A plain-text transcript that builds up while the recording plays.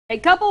A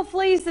couple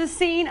flees the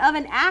scene of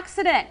an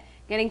accident,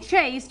 getting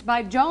chased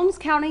by Jones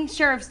County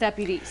Sheriff's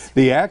deputies.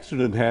 The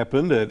accident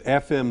happened at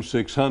FM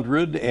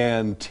 600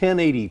 and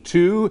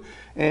 1082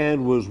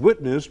 and was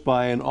witnessed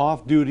by an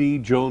off-duty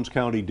Jones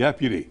County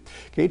deputy.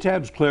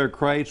 KTAB's Claire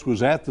Kreitz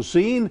was at the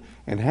scene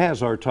and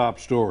has our top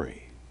story.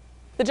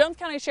 The Jones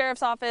County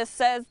Sheriff's Office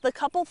says the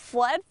couple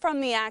fled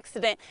from the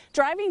accident,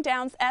 driving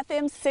down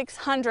FM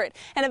 600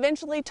 and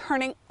eventually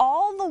turning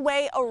all the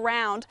way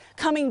around,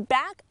 coming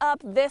back up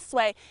this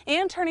way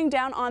and turning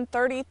down on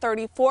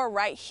 3034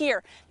 right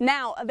here.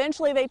 Now,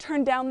 eventually they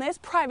turned down this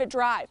private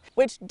drive,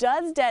 which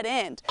does dead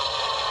end.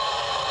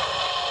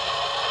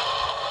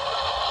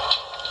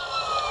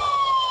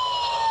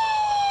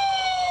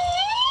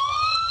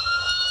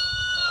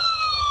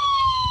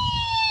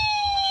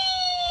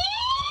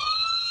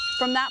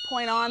 From that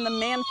point on, the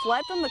man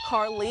fled from the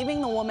car, leaving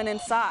the woman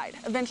inside.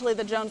 Eventually,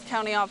 the Jones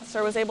County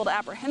officer was able to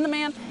apprehend the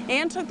man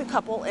and took the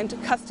couple into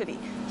custody.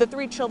 The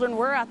 3 children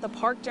were at the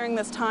park during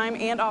this time,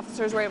 and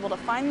officers were able to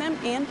find them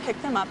and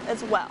pick them up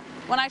as well.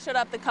 When I showed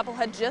up, the couple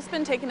had just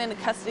been taken into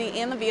custody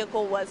and the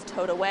vehicle was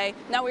towed away.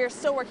 Now we are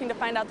still working to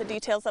find out the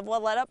details of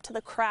what led up to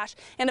the crash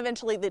and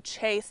eventually the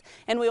chase,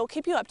 and we will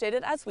keep you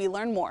updated as we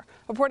learn more.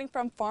 Reporting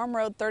from Farm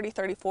Road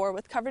 3034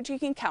 with coverage you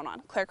can count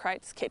on, Claire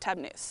Kreitz, KTAB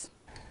News.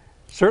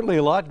 Certainly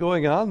a lot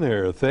going on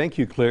there. Thank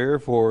you, Claire,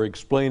 for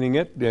explaining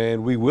it,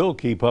 and we will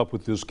keep up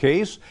with this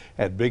case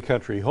at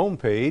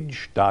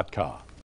bigcountryhomepage.com.